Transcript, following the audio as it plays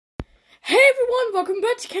Hey everyone, welcome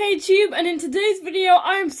back to KTube, and in today's video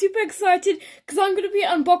I am super excited because I'm going to be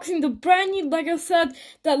unboxing the brand new LEGO set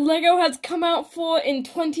that LEGO has come out for in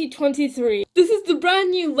 2023. This is the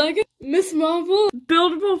brand new LEGO Ms. Marvel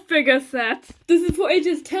buildable figure set. This is for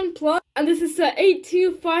ages 10 plus, and this is set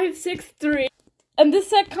 82563. And this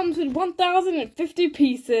set comes with 1,050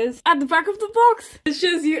 pieces. At the back of the box, it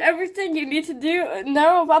shows you everything you need to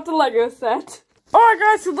know about the LEGO set. Alright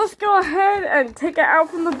guys, so let's go ahead and take it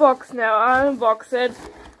out from the box now. I'll unbox it.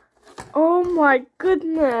 Oh my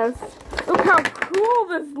goodness. Look how cool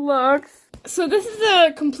this looks. So this is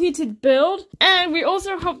a completed build, and we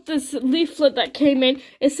also have this leaflet that came in.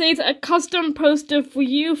 It says a custom poster for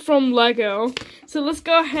you from LEGO. So let's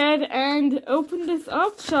go ahead and open this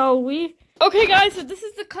up, shall we? Okay guys, so this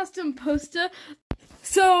is the custom poster.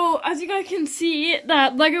 So, as you guys can see,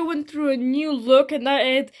 that LEGO went through a new look, and that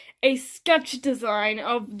is a sketch design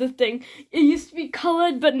of the thing. It used to be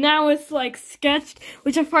colored, but now it's like sketched,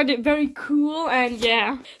 which I find it very cool, and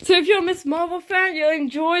yeah. So if you're a Ms. Marvel fan, you'll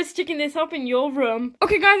enjoy sticking this up in your room.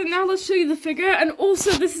 Okay guys, and now let's show you the figure, and also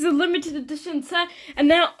this is a limited edition set, and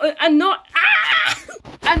not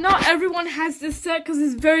everyone has this set because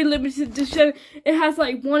it's very limited edition. It has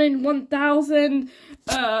like 1 in 1,000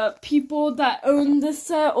 people that own this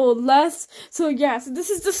set or less. So yeah, so this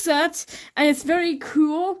is the set, and it's very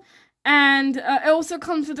cool. And it also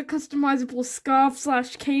comes with a customizable scarf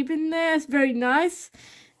 / cape in there. It's very nice.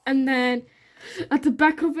 And then at the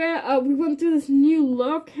back of it, we went through this new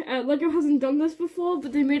look. LEGO hasn't done this before,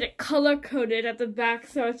 but they made it color coded at the back,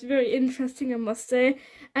 so it's very interesting, I must say.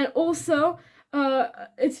 And also,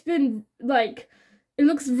 it's been like, it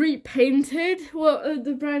looks repainted, what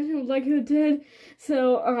the brand new LEGO did.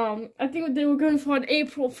 So, I think they were going for an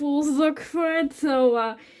April Fool's look for it.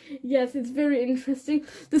 So, yes, it's very interesting.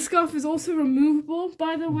 The scarf is also removable,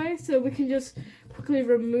 by the way, so we can just quickly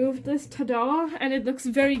remove this, ta-da, and it looks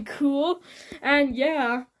very cool. And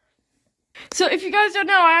yeah. So if you guys don't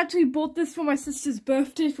know, I actually bought this for my sister's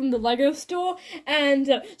birthday from the LEGO store,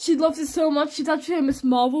 and she loves it so much. She's actually a Ms.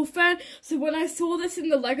 Marvel fan, so when I saw this in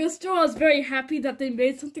the LEGO store, I was very happy that they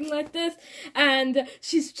made something like this, and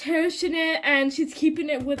she's cherishing it, and she's keeping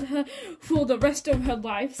it with her for the rest of her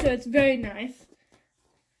life, so it's very nice.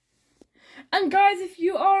 And guys, if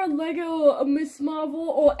you are a LEGO, a Ms. Marvel,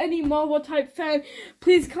 or any Marvel type fan,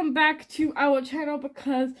 please come back to our channel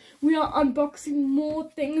because we are unboxing more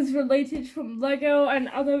things related from LEGO and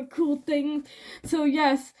other cool things. So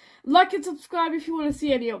yes, like and subscribe if you want to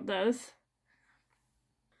see any of those.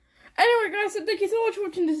 Anyway guys, so thank you so much for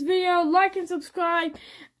watching this video. Like and subscribe.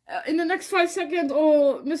 In the next 5 seconds,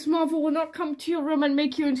 or Ms. Marvel will not come to your room and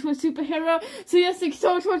make you into a superhero. So yes, thank you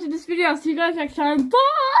so much for watching this video. I'll see you guys next time. Bye!